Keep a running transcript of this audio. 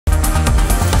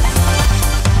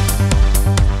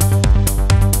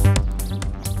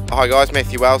Hi guys,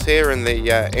 Matthew Wells here in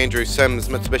the Andrew Sims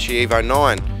Mitsubishi Evo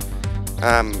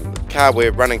 9. Car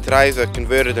we're running today is a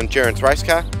converted endurance race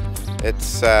car.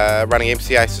 It's running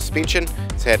MCA suspension.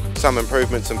 It's had some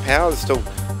improvements in power. There's still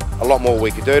a lot more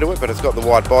we could do to it, but it's got the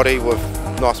wide body with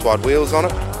nice wide wheels on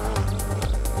it.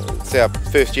 It's our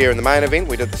first year in the main event.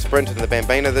 We did the sprint and the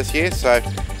Bambina this year, so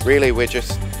really we're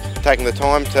just taking the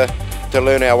time to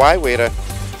learn our way. We had a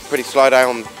pretty slow day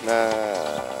on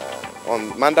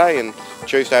Monday, and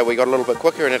Tuesday we got a little bit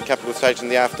quicker and had a couple of stages in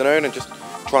the afternoon, and just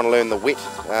trying to learn the wet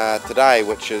today,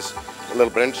 which is a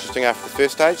little bit interesting after the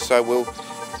first stage. So we'll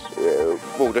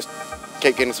just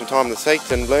keep getting some time in the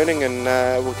seats and learning, and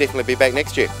we'll definitely be back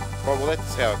next year. Right, well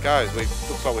that's how it goes.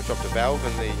 Looks like we've dropped a valve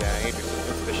in the Andrew Sims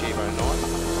Mitsubishi Evo 9,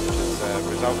 which has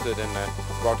resulted in a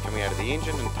rod coming out of the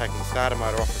engine and taking the starter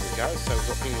motor off as it goes, so we've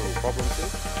got plenty of little problems there.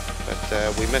 But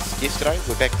we missed yesterday,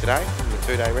 we're back today in the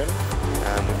 2-day rally.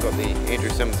 We've got the Andrew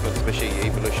Sims Mitsubishi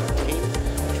Evolution 10,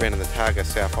 which ran in the Targa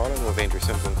South Island with Andrew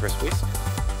Sims and Chris West.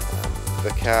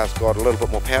 The car's got a little bit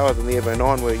more power than the Evo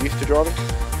 9 we're used to driving.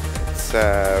 It's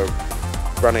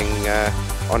running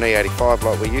on E85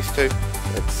 like we're used to.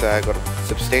 It's got a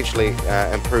substantially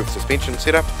improved suspension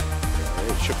setup.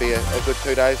 It should be a good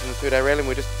 2 days in the 2-day rally, and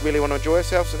we just really want to enjoy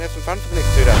ourselves and have some fun for the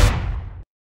next 2 days.